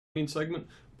Segment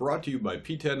brought to you by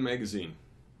PTAD Magazine.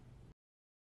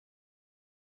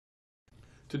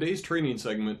 Today's training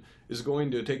segment is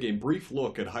going to take a brief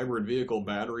look at hybrid vehicle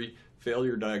battery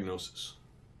failure diagnosis.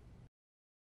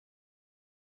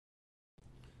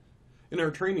 In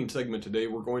our training segment today,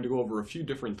 we're going to go over a few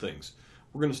different things.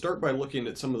 We're going to start by looking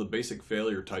at some of the basic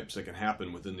failure types that can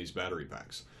happen within these battery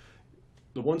packs.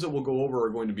 The ones that we'll go over are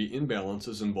going to be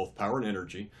imbalances in both power and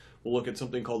energy. We'll look at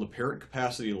something called apparent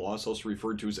capacity loss, also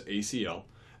referred to as ACL.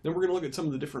 Then we're going to look at some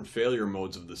of the different failure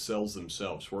modes of the cells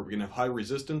themselves, where we can have high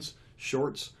resistance,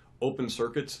 shorts, open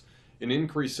circuits, an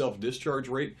increased self-discharge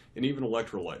rate, and even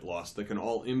electrolyte loss that can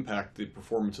all impact the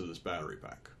performance of this battery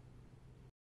pack.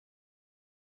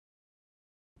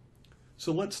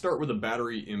 So let's start with a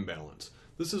battery imbalance.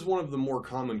 This is one of the more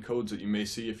common codes that you may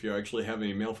see if you actually have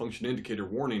a malfunction indicator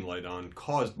warning light on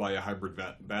caused by a hybrid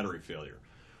battery failure.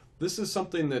 This is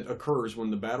something that occurs when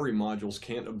the battery modules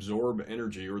can't absorb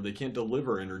energy or they can't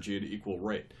deliver energy at an equal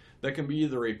rate. That can be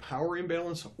either a power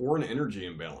imbalance or an energy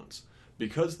imbalance.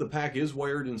 Because the pack is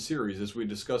wired in series, as we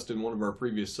discussed in one of our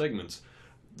previous segments,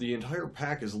 the entire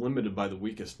pack is limited by the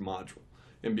weakest module.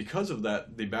 And because of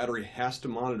that, the battery has to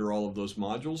monitor all of those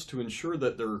modules to ensure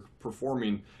that they're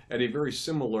performing at a very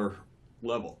similar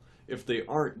level. If they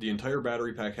aren't, the entire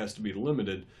battery pack has to be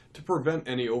limited to prevent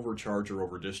any overcharge or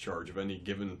overdischarge of any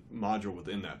given module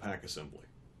within that pack assembly.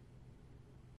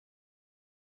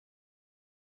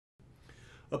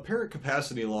 Apparent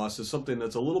capacity loss is something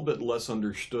that's a little bit less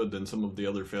understood than some of the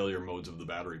other failure modes of the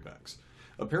battery packs.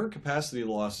 Apparent capacity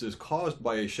loss is caused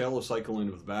by a shallow cycle-in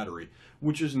of the battery,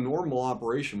 which is normal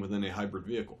operation within a hybrid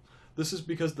vehicle. This is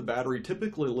because the battery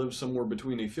typically lives somewhere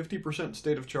between a 50%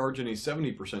 state of charge and a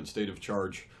 70% state of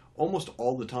charge almost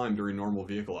all the time during normal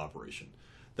vehicle operation.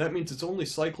 That means it's only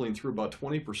cycling through about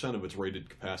 20% of its rated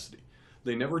capacity.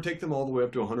 They never take them all the way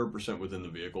up to 100% within the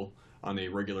vehicle on a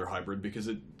regular hybrid because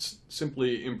it's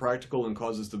simply impractical and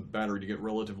causes the battery to get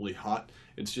relatively hot.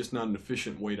 It's just not an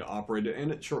efficient way to operate it,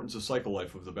 and it shortens the cycle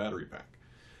life of the battery pack.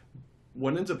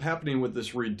 What ends up happening with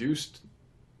this reduced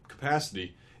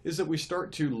capacity is that we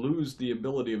start to lose the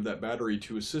ability of that battery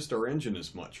to assist our engine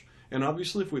as much. And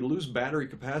obviously if we lose battery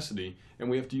capacity and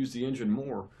we have to use the engine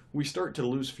more, we start to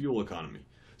lose fuel economy.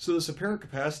 So this apparent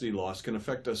capacity loss can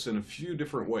affect us in a few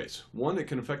different ways. One, it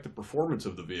can affect the performance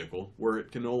of the vehicle, where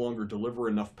it can no longer deliver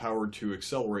enough power to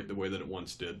accelerate the way that it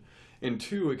once did. And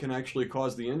two, it can actually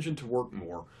cause the engine to work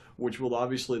more, which will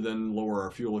obviously then lower our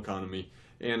fuel economy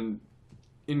and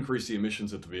increase the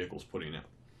emissions that the vehicle is putting out.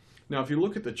 Now, if you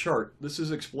look at the chart, this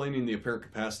is explaining the apparent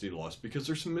capacity loss because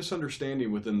there's some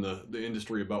misunderstanding within the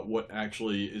industry about what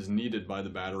actually is needed by the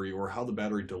battery or how the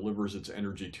battery delivers its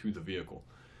energy to the vehicle.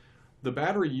 The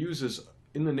battery uses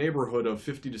in the neighborhood of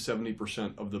 50 to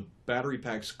 70% of the battery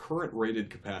pack's current rated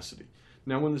capacity.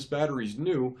 Now, when this battery is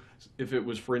new, if it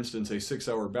was, for instance, a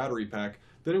 6-hour battery pack,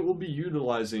 then it will be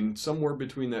utilizing somewhere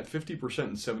between that 50%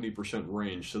 and 70%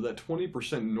 range. So that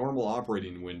 20% normal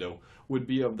operating window would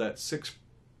be of that 6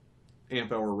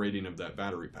 amp hour rating of that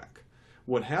battery pack.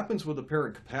 What happens with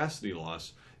apparent capacity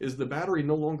loss is the battery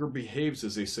no longer behaves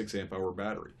as a 6 amp hour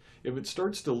battery. If it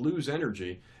starts to lose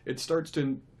energy, it starts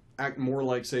to act more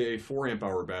like, say, a 4 amp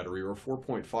hour battery or a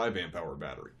 4.5 amp hour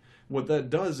battery. What that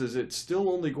does is it's still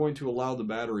only going to allow the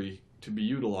battery to be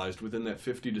utilized within that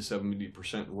 50 to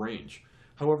 70% range.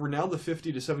 However, now the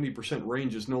 50 to 70%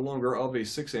 range is no longer of a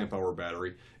 6 amp hour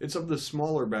battery, it's of the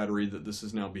smaller battery that this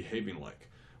is now behaving like.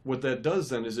 What that does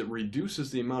then is it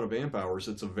reduces the amount of amp hours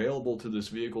that's available to this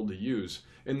vehicle to use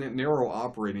in that narrow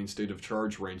operating state of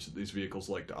charge range that these vehicles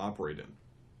like to operate in.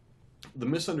 The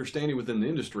misunderstanding within the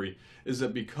industry is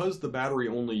that because the battery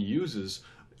only uses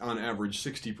on average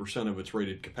 60% of its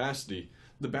rated capacity,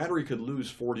 the battery could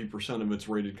lose 40% of its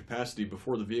rated capacity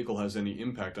before the vehicle has any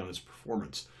impact on its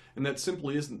performance. And that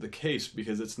simply isn't the case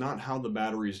because it's not how the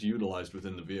battery is utilized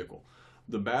within the vehicle.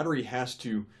 The battery has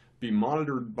to be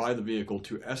monitored by the vehicle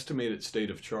to estimate its state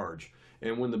of charge.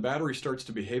 And when the battery starts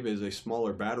to behave as a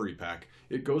smaller battery pack,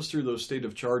 it goes through those state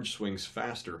of charge swings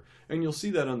faster. And you'll see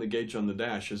that on the gauge on the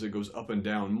dash as it goes up and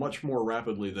down much more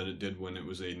rapidly than it did when it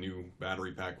was a new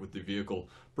battery pack with the vehicle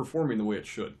performing the way it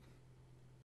should.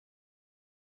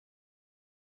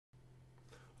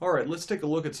 Alright, let's take a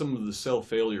look at some of the cell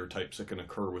failure types that can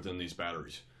occur within these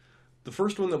batteries. The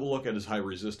first one that we'll look at is high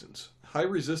resistance. High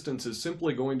resistance is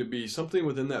simply going to be something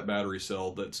within that battery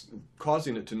cell that's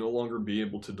causing it to no longer be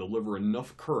able to deliver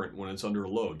enough current when it's under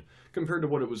load compared to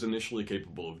what it was initially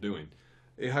capable of doing.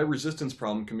 A high resistance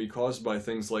problem can be caused by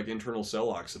things like internal cell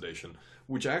oxidation,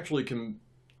 which actually can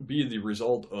be the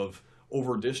result of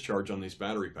over discharge on these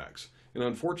battery packs. And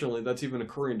unfortunately, that's even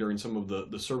occurring during some of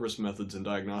the service methods and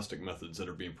diagnostic methods that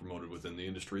are being promoted within the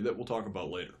industry that we'll talk about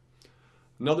later.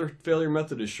 Another failure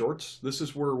method is shorts. This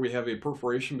is where we have a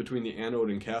perforation between the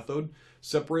anode and cathode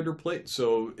separator plate.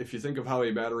 So if you think of how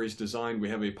a battery is designed, we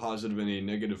have a positive and a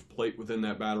negative plate within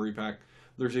that battery pack.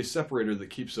 There's a separator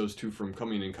that keeps those two from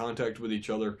coming in contact with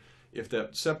each other. If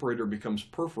that separator becomes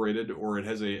perforated or it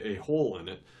has a hole in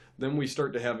it, then we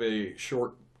start to have a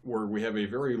short where we have a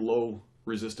very low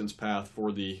resistance path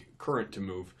for the current to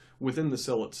move within the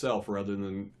cell itself rather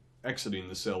than exiting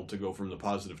the cell to go from the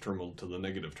positive terminal to the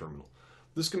negative terminal.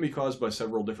 This can be caused by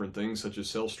several different things, such as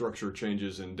cell structure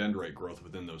changes and dendrite growth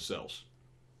within those cells.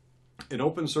 An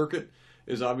open circuit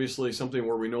is obviously something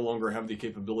where we no longer have the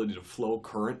capability to flow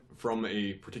current from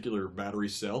a particular battery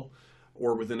cell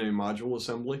or within a module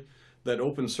assembly. That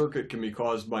open circuit can be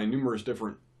caused by numerous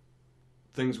different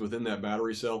things within that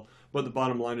battery cell, but the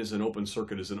bottom line is an open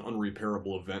circuit is an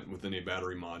unrepairable event within a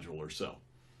battery module or cell.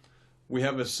 We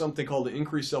have something called the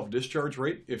increased self-discharge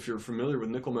rate. If you're familiar with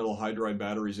nickel metal hydride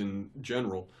batteries in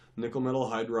general, nickel metal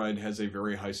hydride has a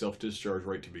very high self-discharge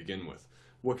rate to begin with.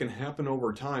 What can happen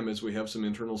over time is we have some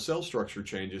internal cell structure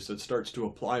changes that starts to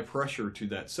apply pressure to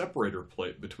that separator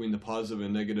plate between the positive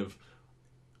and negative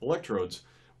electrodes.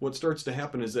 What starts to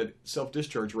happen is that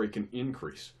self-discharge rate can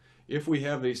increase. If we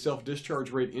have a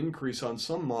self-discharge rate increase on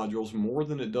some modules more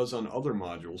than it does on other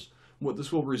modules, what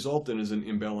this will result in is an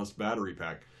imbalanced battery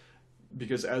pack.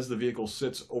 Because as the vehicle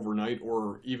sits overnight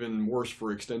or even worse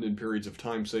for extended periods of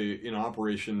time, say in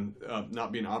operation,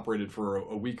 not being operated for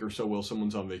a week or so while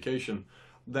someone's on vacation,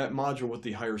 that module with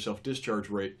the higher self-discharge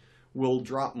rate will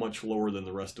drop much lower than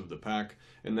the rest of the pack,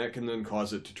 and that can then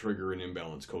cause it to trigger an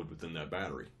imbalance code within that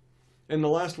battery. And the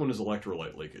last one is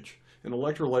electrolyte leakage. And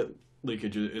electrolyte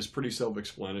leakage is pretty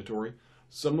self-explanatory.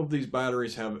 Some of these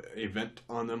batteries have a vent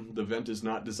on them. The vent is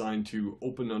not designed to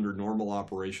open under normal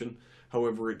operation.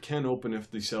 However, it can open if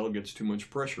the cell gets too much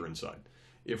pressure inside.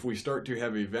 If we start to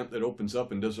have a vent that opens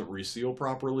up and doesn't reseal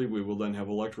properly, we will then have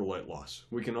electrolyte loss.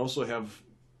 We can also have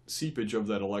seepage of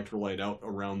that electrolyte out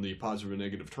around the positive and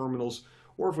negative terminals,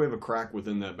 or if we have a crack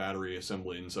within that battery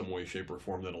assembly in some way, shape, or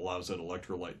form that allows that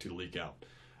electrolyte to leak out.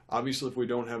 Obviously, if we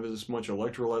don't have as much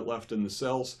electrolyte left in the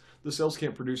cells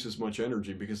can't produce as much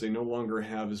energy because they no longer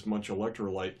have as much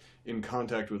electrolyte in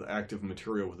contact with active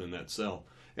material within that cell,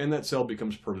 and that cell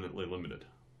becomes permanently limited.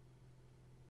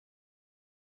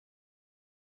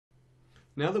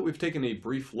 Now that we've taken a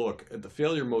brief look at the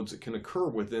failure modes that can occur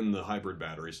within the hybrid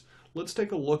batteries, let's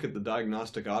take a look at the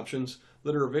diagnostic options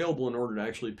that are available in order to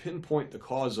actually pinpoint the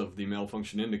cause of the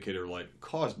malfunction indicator light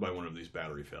caused by one of these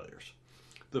battery failures.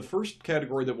 The first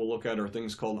category that we'll look at are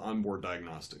things called onboard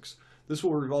diagnostics. This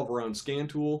will revolve around scan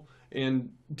tool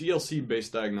and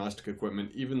DLC-based diagnostic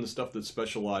equipment, even the stuff that's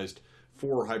specialized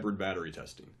for hybrid battery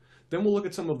testing. Then we'll look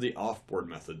at some of the off-board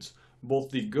methods,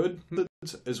 both the good methods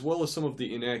as well as some of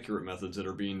the inaccurate methods that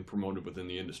are being promoted within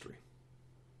the industry.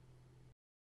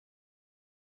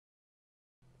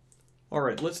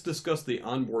 Alright, let's discuss the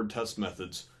onboard test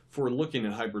methods for looking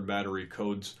at hybrid battery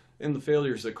codes and the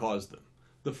failures that cause them.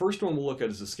 The first one we'll look at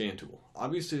is the scan tool.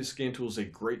 Obviously, the scan tool is a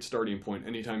great starting point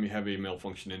anytime you have a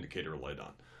malfunction indicator light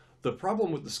on. The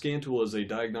problem with the scan tool as a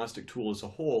diagnostic tool as a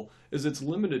whole is it's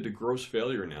limited to gross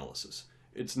failure analysis.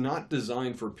 It's not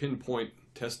designed for pinpoint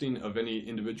testing of any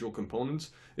individual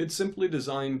components. It's simply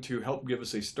designed to help give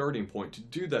us a starting point to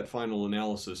do that final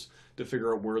analysis to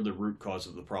figure out where the root cause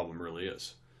of the problem really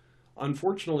is.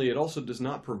 Unfortunately, it also does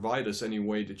not provide us any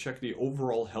way to check the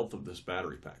overall health of this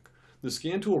battery pack. The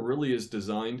scan tool really is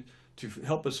designed to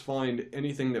help us find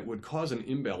anything that would cause an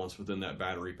imbalance within that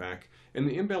battery pack, and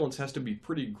the imbalance has to be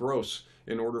pretty gross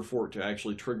in order for it to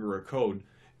actually trigger a code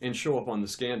and show up on the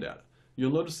scan data.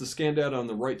 You'll notice the scan data on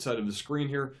the right side of the screen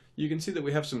here. You can see that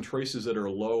we have some traces that are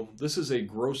low. This is a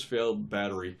gross failed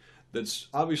battery that's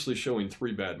obviously showing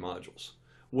 3 bad modules.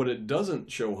 What it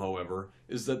doesn't show, however,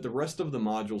 is that the rest of the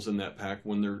modules in that pack,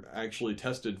 when they're actually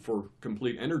tested for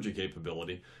complete energy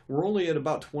capability, we're only at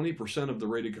about 20% of the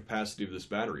rated capacity of this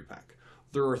battery pack.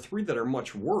 There are 3 that are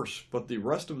much worse, but the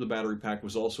rest of the battery pack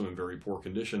was also in very poor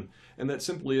condition, and that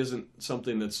simply isn't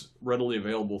something that's readily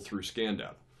available through scan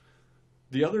data.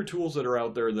 The other tools that are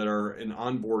out there that are an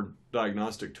onboard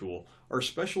diagnostic tool are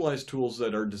specialized tools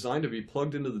that are designed to be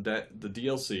plugged into the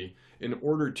DLC in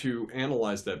order to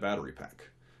analyze that battery pack.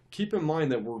 Keep in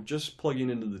mind that we're just plugging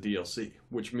into the DLC,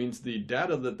 which means the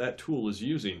data that that tool is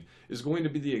using is going to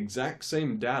be the exact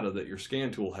same data that your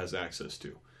scan tool has access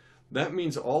to. That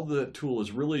means all the tool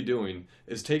is really doing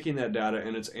is taking that data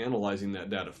and it's analyzing that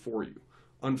data for you.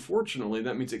 Unfortunately,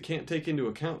 that means it can't take into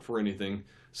account for anything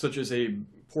such as a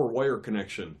poor wire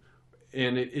connection,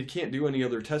 and it can't do any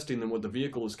other testing than what the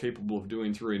vehicle is capable of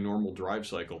doing through a normal drive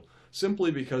cycle,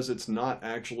 simply because it's not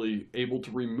actually able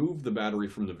to remove the battery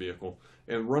from the vehicle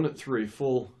and run it through a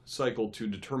full cycle to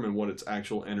determine what its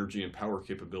actual energy and power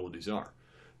capabilities are.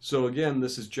 So again,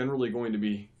 this is generally going to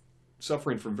be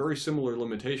suffering from very similar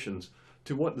limitations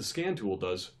to what the scan tool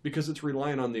does, because it's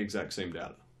relying on the exact same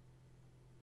data.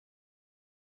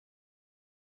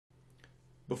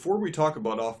 Before we talk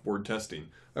about off-board testing,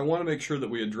 I want to make sure that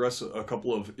we address a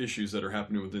couple of issues that are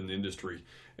happening within the industry,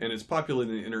 and it's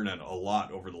populating the internet a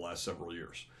lot over the last several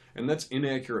years. And that's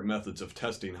inaccurate methods of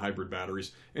testing hybrid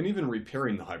batteries and even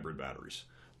repairing the hybrid batteries.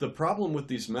 The problem with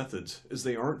these methods is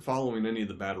they aren't following any of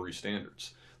the battery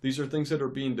standards. These are things that are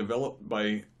being developed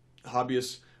by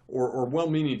hobbyists or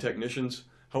well-meaning technicians.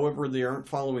 However, they aren't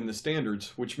following the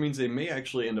standards, which means they may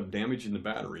actually end up damaging the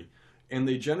battery, and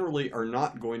they generally are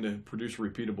not going to produce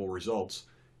repeatable results,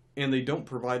 and they don't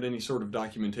provide any sort of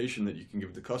documentation that you can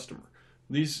give the customer.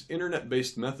 These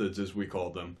internet-based methods, as we call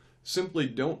them, simply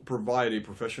don't provide a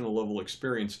professional level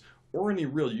experience or any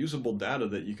real usable data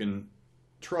that you can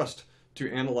trust to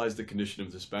analyze the condition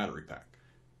of this battery pack.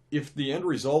 If the end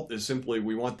result is simply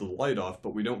we want the light off,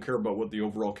 but we don't care about what the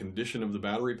overall condition of the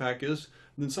battery pack is,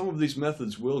 then some of these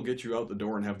methods will get you out the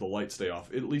door and have the light stay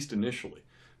off, at least initially.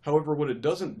 However, what it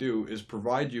doesn't do is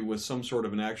provide you with some sort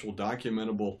of an actual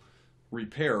documentable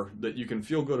repair that you can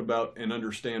feel good about and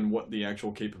understand what the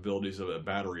actual capabilities of a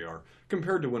battery are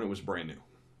compared to when it was brand new.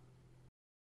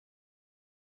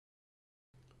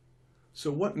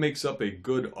 So what makes up a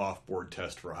good off-board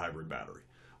test for a hybrid battery?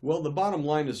 Well, the bottom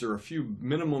line is there are a few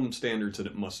minimum standards that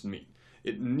it must meet.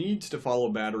 It needs to follow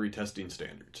battery testing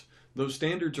standards. Those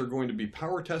standards are going to be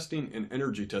power testing and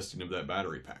energy testing of that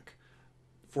battery pack.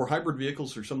 For hybrid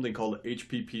vehicles, there's something called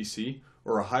HPPC,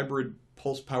 or a hybrid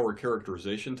pulse power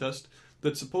characterization test,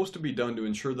 that's supposed to be done to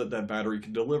ensure that that battery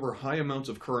can deliver high amounts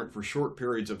of current for short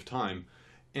periods of time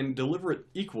and deliver it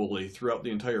equally throughout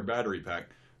the entire battery pack,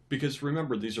 because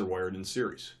remember, these are wired in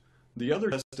series. The other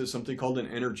test is something called an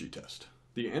energy test.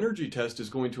 The energy test is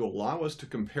going to allow us to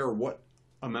compare what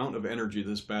amount of energy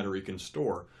this battery can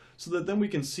store, so that then we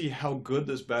can see how good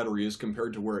this battery is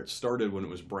compared to where it started when it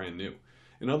was brand new.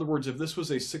 In other words, if this was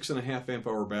a 6.5 amp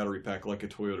hour battery pack like a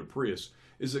Toyota Prius,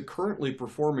 is it currently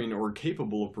performing or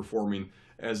capable of performing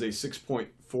as a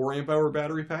 6.4 amp hour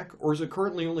battery pack, or is it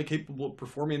currently only capable of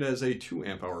performing as a 2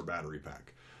 amp hour battery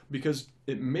pack? Because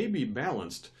it may be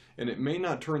balanced and it may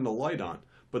not turn the light on,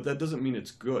 but that doesn't mean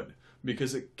it's good,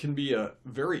 because it can be a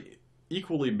very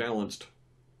equally balanced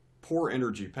poor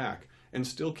energy pack and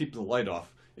still keep the light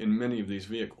off in many of these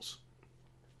vehicles.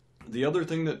 The other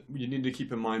thing that you need to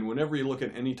keep in mind whenever you look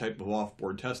at any type of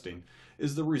off-board testing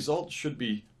is the results should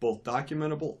be both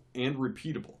documentable and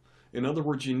repeatable. In other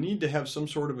words, you need to have some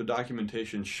sort of a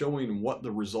documentation showing what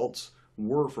the results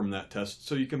were from that test,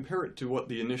 so you compare it to what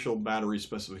the initial battery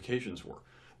specifications were.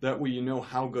 That way you know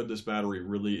how good this battery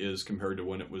really is compared to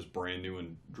when it was brand new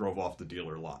and drove off the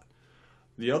dealer lot.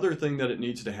 The other thing that it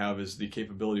needs to have is the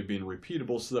capability of being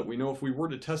repeatable, so that we know if we were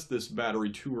to test this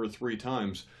battery 2 or 3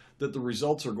 times, that the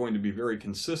results are going to be very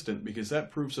consistent, because that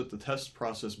proves that the test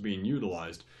process being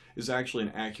utilized is actually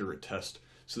an accurate test,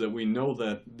 so that we know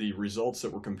that the results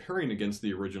that we're comparing against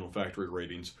the original factory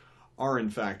ratings are in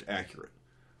fact accurate.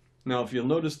 Now, if you'll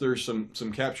notice, there's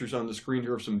some captures on the screen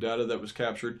here of some data that was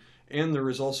captured, and there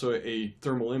is also a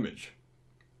thermal image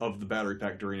of the battery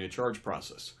pack during a charge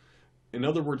process. In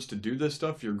other words, to do this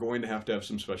stuff, you're going to have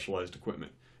some specialized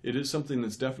equipment. It is something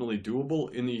that's definitely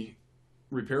doable in the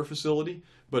repair facility,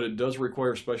 but it does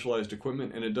require specialized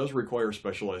equipment and it does require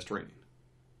specialized training.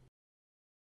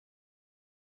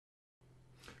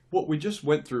 What we just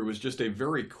went through was just a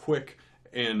very quick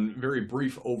and very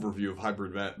brief overview of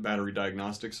hybrid battery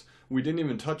diagnostics. We didn't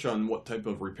even touch on what type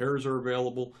of repairs are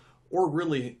available, or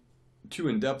really too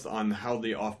in depth on how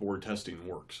the off-board testing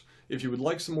works. If you would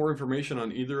like some more information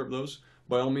on either of those,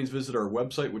 by all means visit our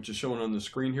website, which is shown on the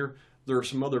screen here. There are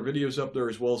some other videos up there,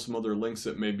 as well as some other links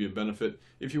that may be of benefit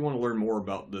if you want to learn more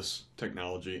about this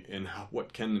technology and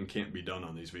what can and can't be done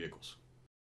on these vehicles.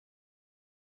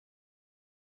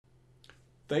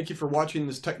 Thank you for watching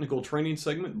this technical training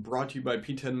segment brought to you by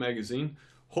P10 Magazine.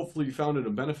 Hopefully you found it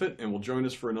a benefit and will join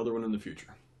us for another one in the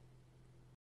future.